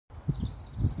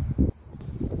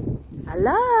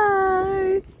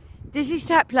Hello, this is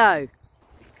Taplow.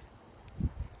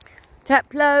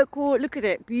 Look at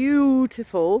it,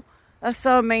 beautiful. That's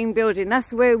our main building.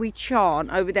 That's where we chant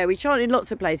over there. We chant in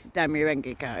lots of places down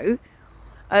Mirengico.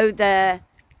 Over there,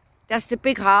 that's the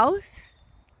big house.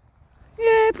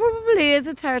 Yeah, probably is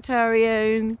a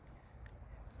Territorian.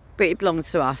 But it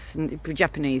belongs to us, and the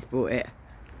Japanese bought it.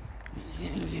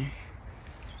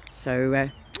 So,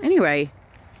 anyway,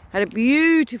 had a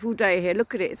beautiful day here.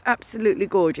 Look at it, it's absolutely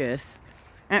gorgeous.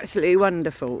 Absolutely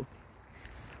wonderful.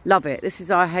 Love it. This is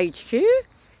our HQ.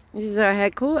 This is our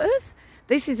headquarters.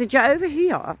 This is over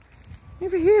here.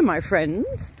 Over here, my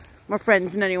friends. My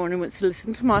friends and anyone who wants to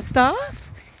listen to my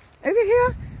stuff. Over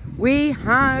here, we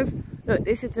have, look,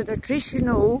 this is a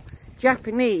traditional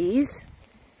Japanese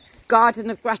garden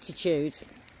of gratitude.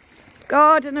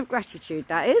 Garden of gratitude,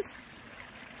 that is.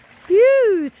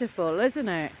 Beautiful, isn't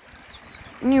it?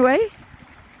 Anyway,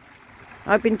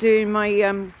 I've been doing my,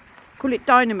 call it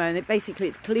dynamo, and basically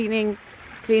it's cleaning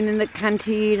the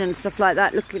canteen and stuff like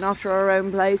that, looking after our own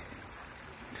place.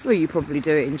 Well, you probably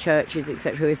do it in churches,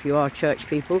 etc., if you are church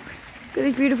people. Look at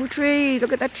this beautiful tree.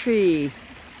 Look at that tree.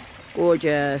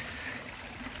 Gorgeous.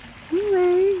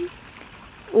 Anyway,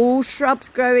 all shrubs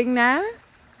growing now.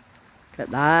 Look at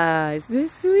that. Isn't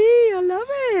it sweet? I love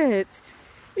it.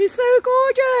 It's so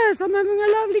gorgeous. I'm having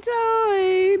a lovely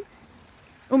time.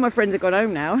 All my friends have gone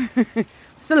home now.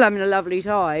 Still having a lovely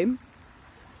time.